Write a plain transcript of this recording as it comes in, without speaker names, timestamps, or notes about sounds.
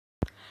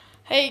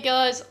Hey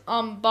guys,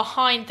 I'm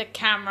behind the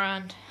camera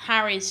and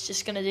Harry's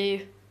just gonna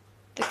do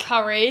the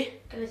curry.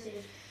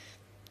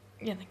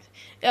 Yeah,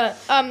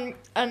 thanks. And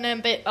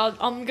then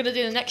I'm gonna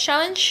do the next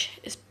challenge.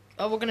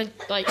 We're gonna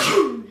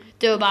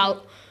do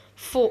about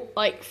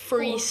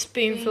three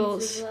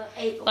spoonfuls,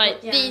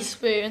 these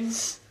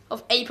spoons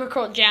of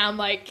apricot jam,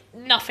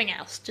 nothing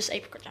else, just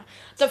apricot jam.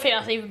 Don't think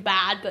that's even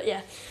bad, but yeah.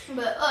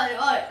 But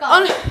alright,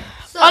 guys.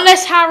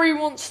 Unless Harry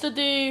wants to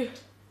do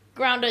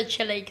grounded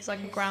chili, because I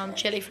can ground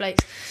chili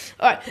flakes.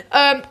 Alright,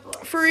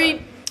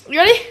 you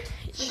ready?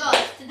 So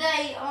guys,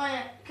 today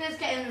because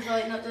Caitlin's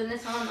not doing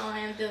this one, I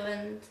am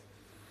doing,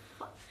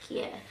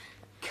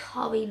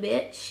 curry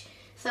bitch.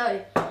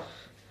 So,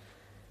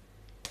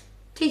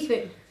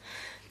 teaspoon.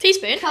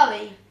 Teaspoon?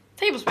 Curry.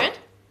 Tablespoon?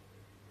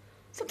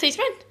 It's not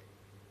teaspoon.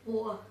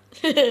 Water.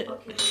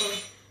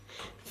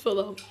 Full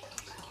on.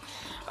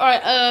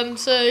 Alright,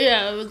 so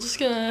yeah, we're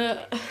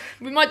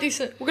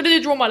gonna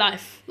do Draw My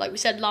Life, like we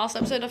said last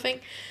episode, I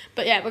think.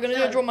 But yeah, we're gonna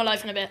do Draw My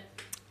Life in a bit,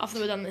 after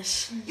we've done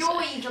this.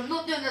 Guys, I'm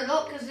not doing a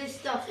lot because this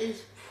stuff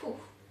is...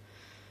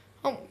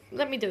 Oh,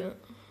 let me do it.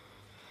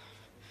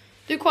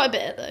 Do quite a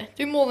bit though.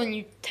 Do more than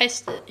you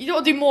tested. You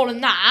gotta do more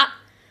than that.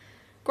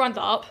 Grind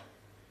that up.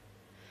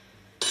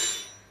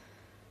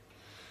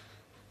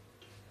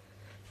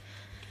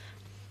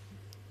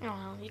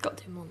 Oh, you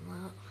gotta do more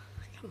than that.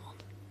 Come on.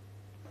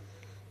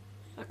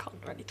 I can't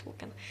really talk,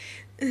 can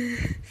I?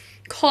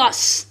 God, that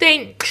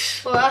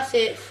stinks. Well, that's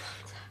it.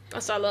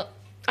 That's how look.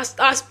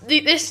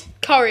 This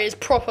curry is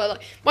proper.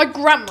 Like my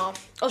grandma,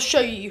 I'll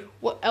show you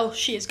what else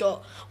she has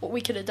got. What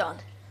we could have done.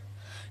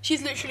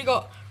 She's literally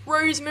got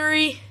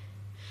rosemary.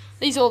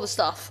 These are all the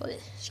stuff.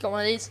 She's got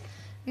one of these.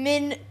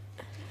 Mint.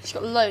 She's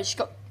got loads. She's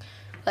got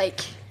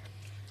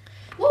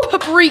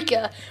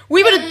paprika.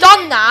 We would have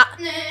done that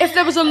if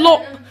there was a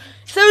lot.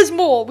 If there was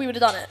more, we would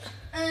have done it.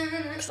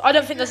 Cause I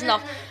don't think there's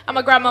enough, and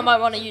my grandma might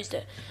want to use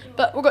it.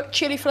 But we've got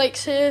chili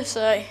flakes here,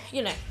 so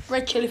you know,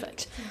 red chili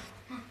flakes.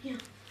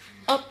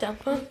 Up, down,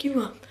 funk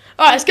you up.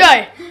 All right, let's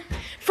go.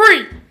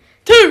 3,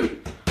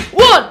 2,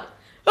 1.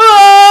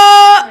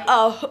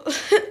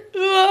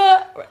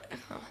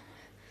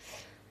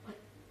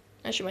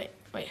 Actually,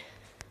 wait.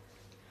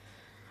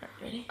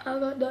 Ready? I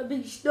got that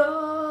big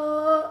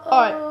star.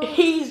 Alright,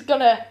 he's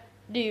gonna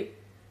do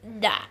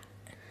that.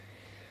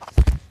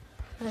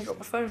 I dropped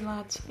my phone,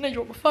 lads. I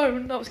dropped my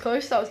phone. That was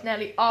close. That was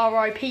nearly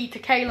R.I.P. to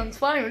Caitlin's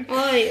phone.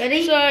 Alright,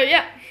 ready? So,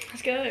 yeah,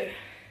 let's go.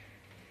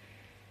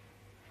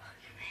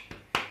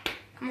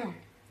 Come on.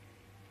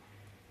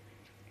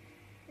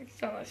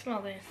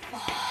 Smell this.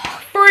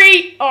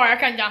 3. Alright, I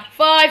count down.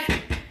 5,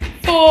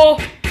 4,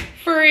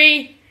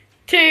 3,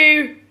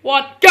 2,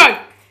 1, go!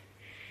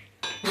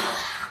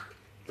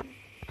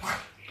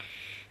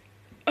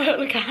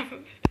 Look at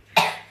him.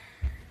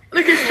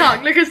 Look at his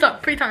tongue. Look at his tongue.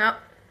 Put your tongue out.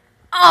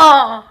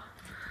 Oh!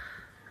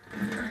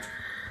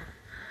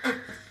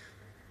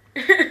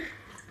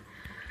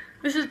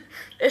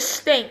 It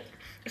stinks.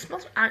 It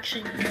smells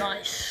actually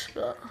nice,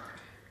 but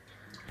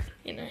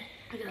you know.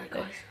 Look at that,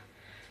 guys.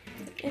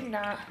 In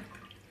that.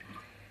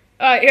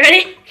 Alright, you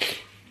ready?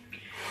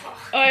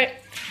 Alright.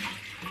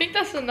 I think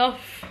that's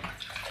enough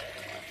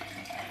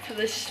for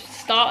this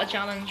starter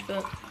challenge,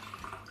 but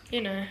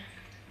you know.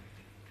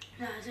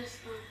 No, just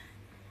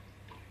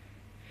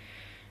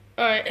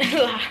Alright.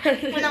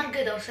 when I'm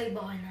good, I'll say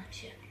bye and that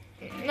shit.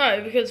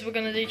 No, because we're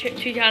gonna do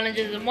 2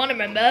 challenges in one,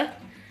 remember?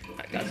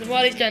 Right, guys, and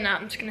while he's doing that,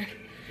 I'm just gonna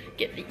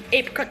get the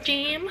apricot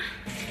jam.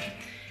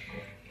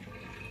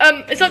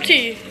 It's up to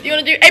you. Do you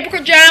wanna do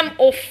apricot jam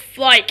or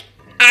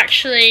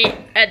actually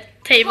a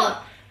table?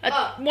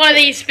 One of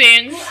these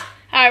spoons.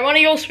 Alright, one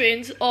of your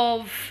spoons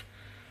of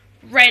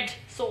red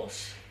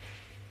sauce.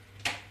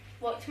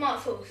 What,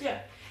 tomato sauce?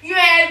 Yeah.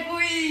 Yeah,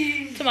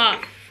 boy!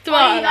 Tomato.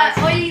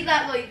 I eat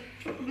that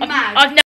mad. I've